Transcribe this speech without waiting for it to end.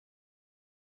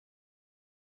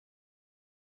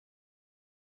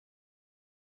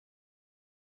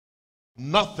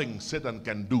Nothing Satan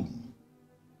can do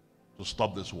to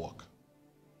stop this work.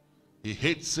 He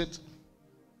hates it,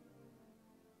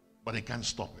 but he can't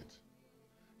stop it.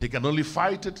 He can only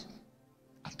fight it,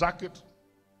 attack it,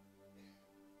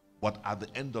 but at the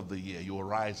end of the year, you will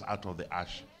rise out of the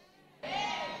ashes.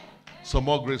 So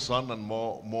more grace, son, and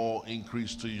more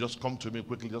increase to you. Just come to me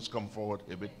quickly. Just come forward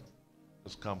a bit.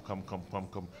 Just come.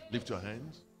 Lift your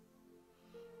hands.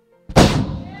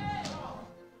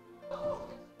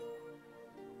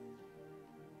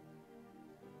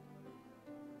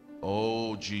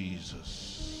 Oh,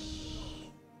 Jesus.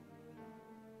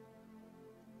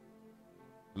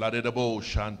 Ladedabo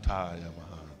Shantaya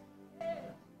Maha.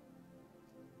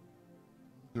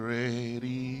 Great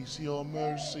is your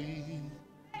mercy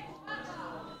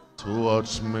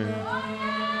towards me.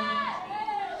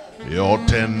 Your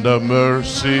tender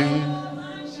mercy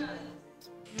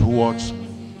towards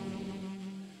me.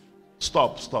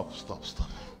 Stop.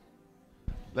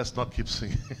 Let's not keep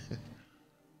singing.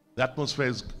 The atmosphere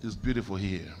is beautiful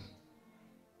here.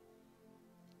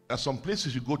 There are some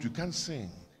places you go to, you can't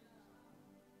sing.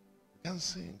 You can't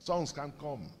sing. Songs can't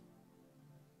come.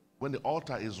 When the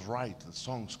altar is right, the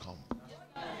songs come.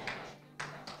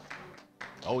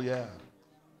 Oh yeah.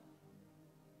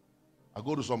 I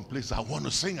go to some place, I want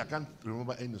to sing, I can't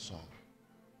remember any song.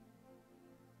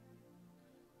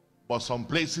 But some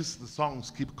places, the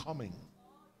songs keep coming.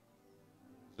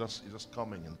 It's just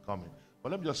coming and coming.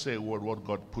 But let me just say a word, what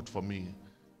God put for me,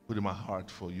 put in my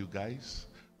heart for you guys.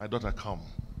 My daughter, come.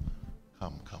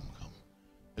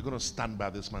 You're going to stand by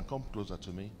this man. Come closer to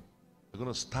me. You're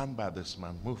going to stand by this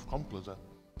man. Move, come closer.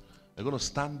 You're going to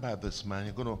stand by this man.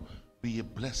 You're going to be a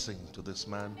blessing to this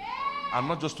man. And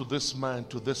not just to this man,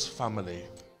 to this family.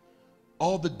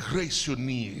 All the grace you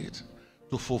need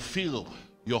to fulfill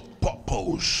your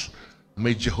purpose,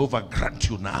 may Jehovah grant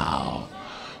you now.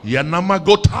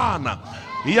 Yanamagotana,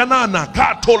 Yanana,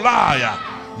 Katolaya,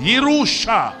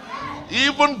 Yerusha,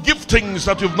 even giftings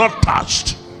that you've not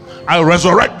touched, I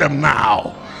resurrect them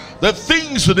now. The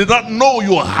things you did not know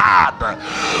you had,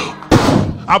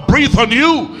 I breathe on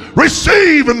you.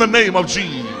 Receive in the name of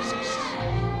Jesus.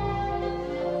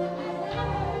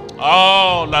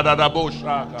 Oh, la da da bo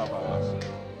shaka.